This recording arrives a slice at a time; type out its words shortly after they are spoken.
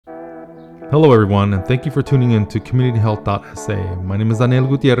Hello, everyone, and thank you for tuning in to CommunityHealth.sa. My name is Daniel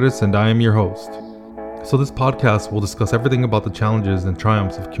Gutierrez, and I am your host. So, this podcast will discuss everything about the challenges and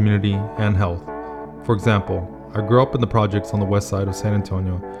triumphs of community and health. For example, I grew up in the projects on the west side of San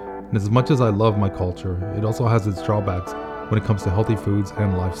Antonio, and as much as I love my culture, it also has its drawbacks when it comes to healthy foods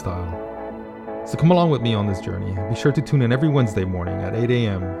and lifestyle. So come along with me on this journey. Be sure to tune in every Wednesday morning at 8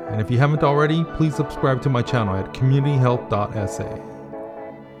 a.m. And if you haven't already, please subscribe to my channel at CommunityHealth.sa.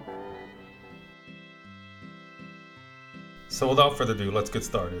 So without further ado, let's get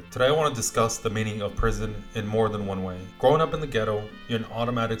started. Today I want to discuss the meaning of prison in more than one way. Growing up in the ghetto, you're an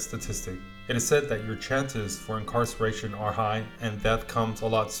automatic statistic. It is said that your chances for incarceration are high and death comes a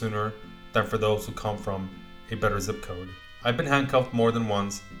lot sooner than for those who come from a better zip code. I've been handcuffed more than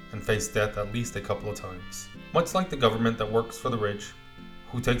once and faced death at least a couple of times. Much like the government that works for the rich,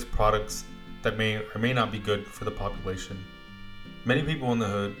 who takes products that may or may not be good for the population. Many people in the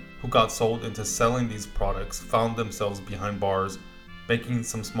hood who got sold into selling these products found themselves behind bars, making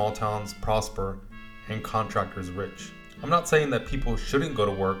some small towns prosper and contractors rich. I'm not saying that people shouldn't go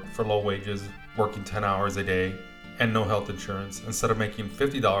to work for low wages, working 10 hours a day and no health insurance instead of making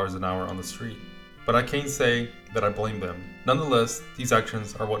 $50 an hour on the street. But I can't say that I blame them. Nonetheless, these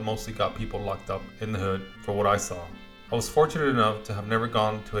actions are what mostly got people locked up in the hood for what I saw. I was fortunate enough to have never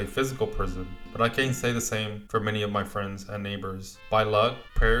gone to a physical prison, but I can't say the same for many of my friends and neighbors. By luck,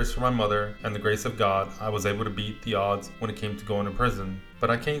 prayers from my mother, and the grace of God, I was able to beat the odds when it came to going to prison.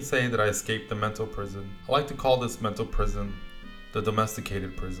 But I can't say that I escaped the mental prison. I like to call this mental prison the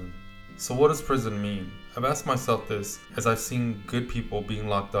domesticated prison. So what does prison mean? I've asked myself this as I've seen good people being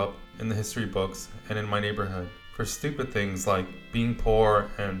locked up in the history books and in my neighborhood for stupid things like being poor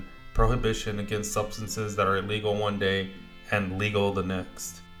and prohibition against substances that are illegal one day and legal the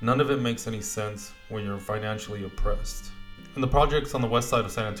next. None of it makes any sense when you're financially oppressed. In the projects on the west side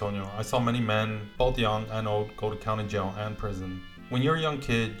of San Antonio, I saw many men, both young and old, go to county jail and prison. When you're a young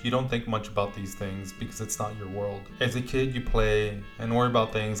kid, you don't think much about these things because it's not your world. As a kid, you play and worry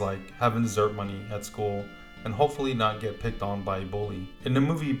about things like having dessert money at school and hopefully not get picked on by a bully. In the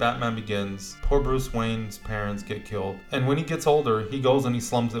movie Batman Begins, poor Bruce Wayne's parents get killed, and when he gets older, he goes and he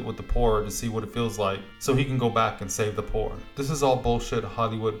slums it with the poor to see what it feels like so he can go back and save the poor. This is all bullshit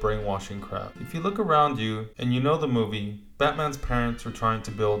Hollywood brainwashing crap. If you look around you and you know the movie, Batman's parents were trying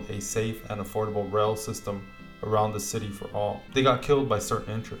to build a safe and affordable rail system around the city for all. They got killed by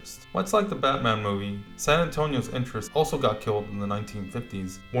certain interests. Much like the Batman movie, San Antonio's interests also got killed in the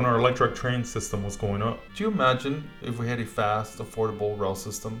 1950s when our electric train system was going up. Do you imagine if we had a fast, affordable rail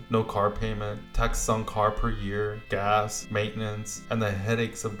system, no car payment, tax on car per year, gas, maintenance, and the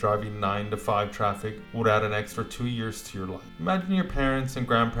headaches of driving 9 to 5 traffic would add an extra 2 years to your life? Imagine your parents and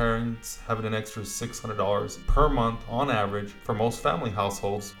grandparents having an extra $600 per month on average for most family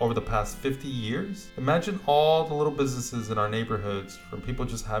households over the past 50 years? Imagine all the little businesses in our neighborhoods from people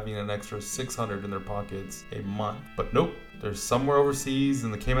just having an extra $600 in their pockets a month. But nope, they're somewhere overseas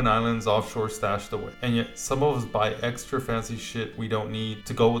in the Cayman Islands offshore stashed away. And yet some of us buy extra fancy shit we don't need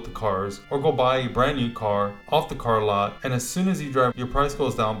to go with the cars, or go buy a brand new car off the car lot, and as soon as you drive, your price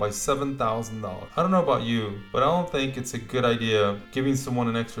goes down by $7,000. I don't know about you, but I don't think it's a good idea giving someone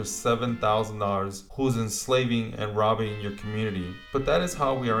an extra $7,000 who's enslaving and robbing your community. But that is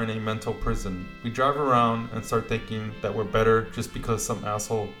how we are in a mental prison. We drive around and start thinking that we're better just because some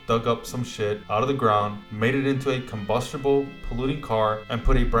asshole dug up some shit out of the ground, made it into a combustible polluting car, and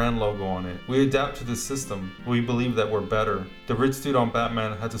put a brand logo on it. We adapt to this system. We believe that we're better. The rich dude on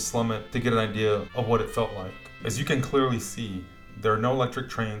Batman had to slum it to get an idea of what it felt like. As you can clearly see, there are no electric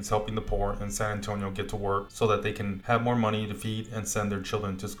trains helping the poor in San Antonio get to work so that they can have more money to feed and send their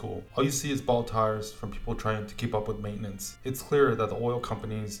children to school. All you see is bald tires from people trying to keep up with maintenance. It's clear that the oil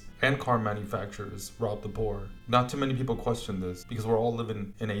companies and car manufacturers rob the poor. Not too many people question this because we're all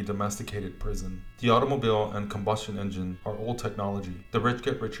living in a domesticated prison. The automobile and combustion engine are old technology. The rich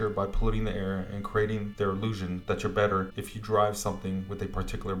get richer by polluting the air and creating their illusion that you're better if you drive something with a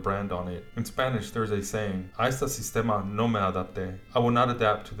particular brand on it. In Spanish, there's a saying, "A este sistema no me adapte." I will not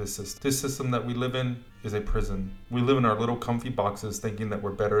adapt to this system. This system that we live in is a prison. We live in our little comfy boxes thinking that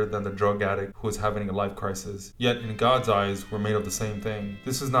we're better than the drug addict who is having a life crisis. Yet in God's eyes, we're made of the same thing.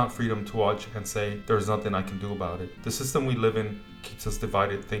 This is not freedom to watch and say, there's nothing I can do about it. The system we live in keeps us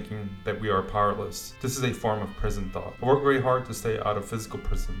divided, thinking that we are powerless. This is a form of prison thought. I work very hard to stay out of physical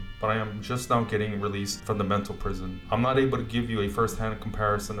prison, but I am just now getting released from the mental prison. I'm not able to give you a first-hand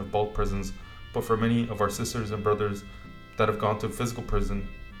comparison of both prisons, but for many of our sisters and brothers that have gone to physical prison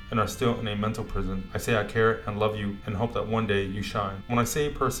and are still in a mental prison, I say I care and love you and hope that one day you shine. When I see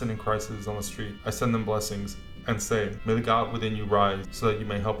a person in crisis on the street, I send them blessings and say, may the God within you rise so that you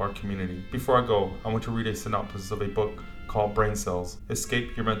may help our community. Before I go, I want to read a synopsis of a book called Brain Cells,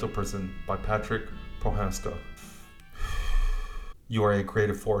 Escape Your Mental Prison by Patrick Prohaska. You are a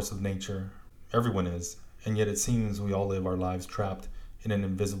creative force of nature. Everyone is, and yet it seems we all live our lives trapped in an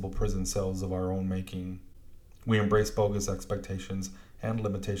invisible prison cells of our own making. We embrace bogus expectations and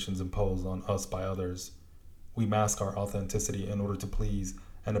limitations imposed on us by others. We mask our authenticity in order to please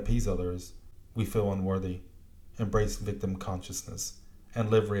and appease others. We feel unworthy, embrace victim consciousness, and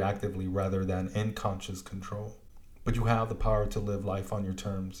live reactively rather than in conscious control. But you have the power to live life on your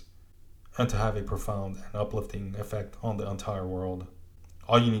terms and to have a profound and uplifting effect on the entire world.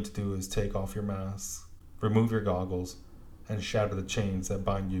 All you need to do is take off your mask, remove your goggles, and shatter the chains that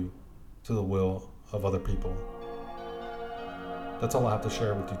bind you to the will of other people. That's all I have to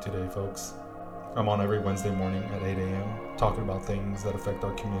share with you today, folks. I'm on every Wednesday morning at 8 a.m. talking about things that affect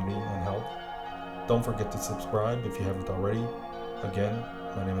our community and health. Don't forget to subscribe if you haven't already. Again,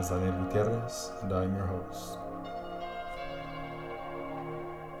 my name is Daniel Gutierrez, and I'm your host.